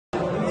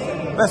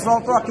Pessoal,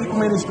 estou aqui com o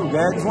ministro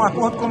Guedes. Um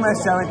acordo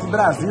comercial entre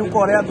Brasil,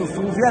 Coreia do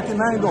Sul,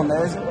 Vietnã e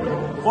Indonésia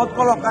pode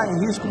colocar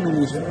em risco,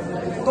 ministro,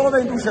 toda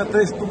a indústria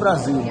têxtil do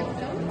Brasil.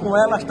 Com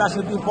ela, as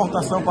taxas de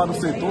importação para o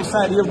setor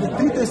sairiam de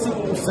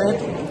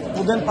 35%,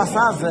 podendo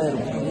passar a zero,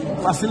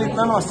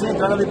 facilitando assim a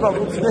entrada de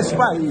produtos desses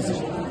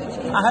países.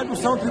 A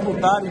redução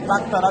tributária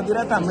impactará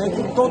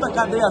diretamente em toda a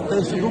cadeia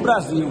têxtil do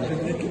Brasil,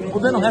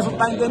 podendo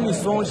resultar em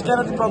demissões,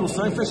 queda de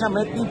produção e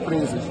fechamento de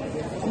empresas.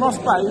 O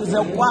nosso país é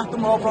o quarto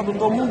maior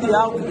produtor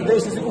mundial de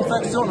têxteis e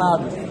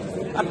confeccionados.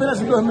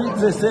 Apenas em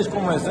 2016,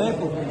 como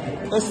exemplo,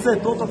 esse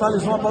setor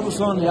totalizou uma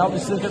produção anual de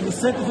cerca de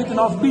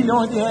 129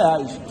 bilhões de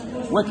reais,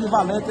 o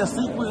equivalente a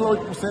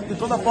 5,8% de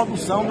toda a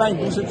produção da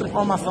indústria de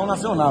transformação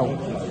nacional,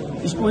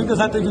 excluídas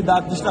as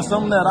atividades de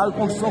extração mineral e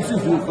construção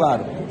civil,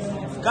 claro.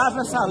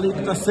 Caso essa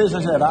alíquota seja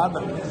gerada,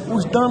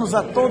 os danos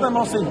a toda a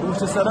nossa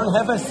indústria serão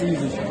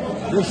irreversíveis,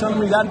 deixando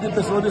milhares de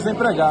pessoas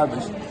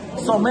desempregadas.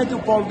 Somente o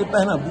Polo de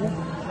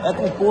Pernambuco é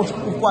composto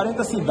por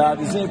 40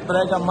 cidades e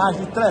emprega mais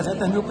de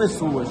 300 mil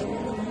pessoas,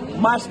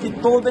 mais que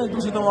toda a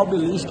indústria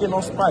automobilística em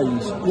nosso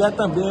país, e é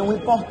também um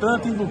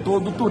importante indutor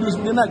do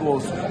turismo de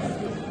negócios.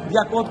 De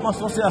acordo com a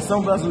Associação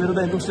Brasileira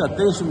da Indústria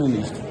Têxtil,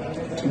 ministro,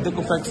 e de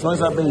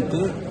Confecções,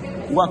 ABT,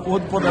 o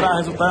acordo poderá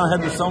resultar em uma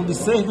redução de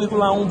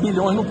 6,1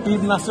 bilhões no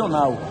PIB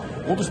nacional,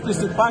 um dos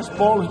principais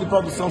polos de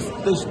produção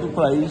têxtil do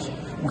país,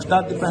 o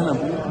estado de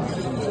Pernambuco,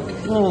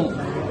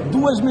 com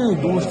 2 mil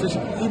indústrias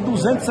e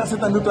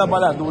 260 mil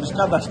trabalhadores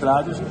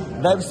cadastrados,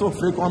 deve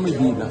sofrer com a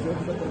medida.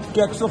 O que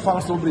é que o senhor fala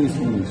sobre isso,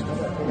 ministro?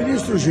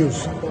 Ministro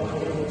Gilson,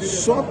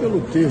 só pelo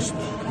texto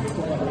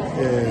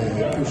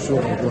que o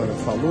senhor agora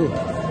falou,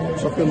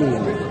 só pelo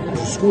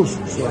discurso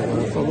que o senhor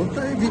agora falou,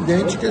 está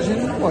evidente que a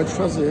gente não pode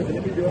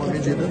fazer uma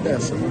medida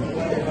dessa.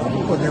 Né? Nós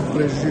não podemos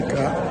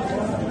prejudicar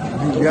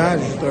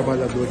milhares de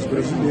trabalhadores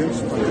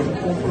brasileiros para ter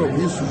um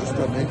compromisso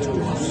justamente com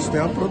o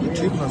sistema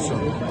produtivo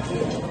nacional.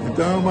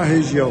 Então é uma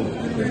região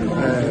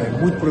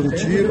muito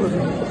produtiva,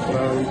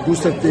 a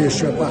indústria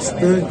têxtil é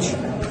bastante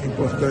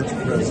importante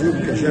para o Brasil,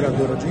 porque é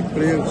geradora de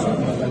empregos.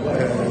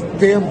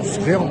 Temos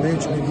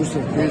realmente uma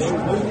indústria têxtil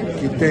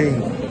que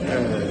tem,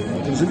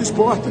 inclusive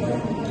exporta,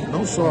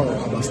 não só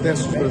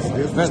abastece os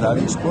brasileiros, mas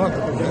também exporta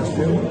para o resto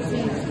do mundo.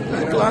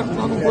 É claro que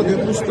nós não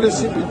podemos nos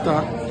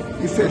precipitar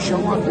e fechar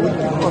um acordo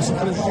que possa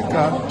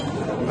prejudicar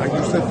a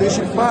indústria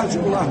têxtil,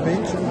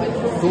 particularmente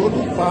todo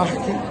o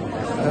parque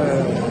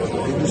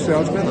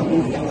industrial de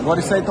Pernambuco. Agora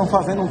isso aí estão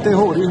fazendo um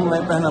terrorismo lá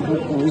em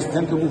Pernambuco com isso,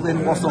 dizendo que o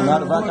governo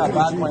Bolsonaro vai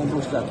acabar com a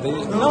indústria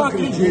têxtil. Não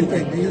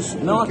acreditem nisso.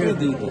 Não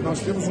acreditem. Nós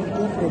temos um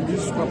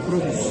compromisso com a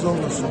produção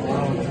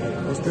nacional,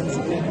 nós temos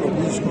um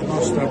compromisso com os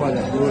nossos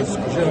trabalhadores,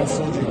 com a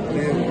geração de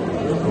emprego.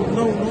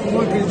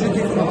 Não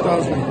acreditem em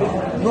fantasma.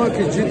 Não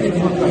acreditem em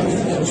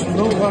fantasmas. Isso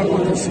não vai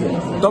acontecer.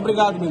 Muito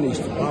obrigado,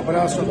 ministro. Um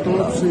abraço a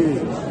todos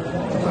e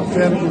a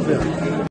fé no governo.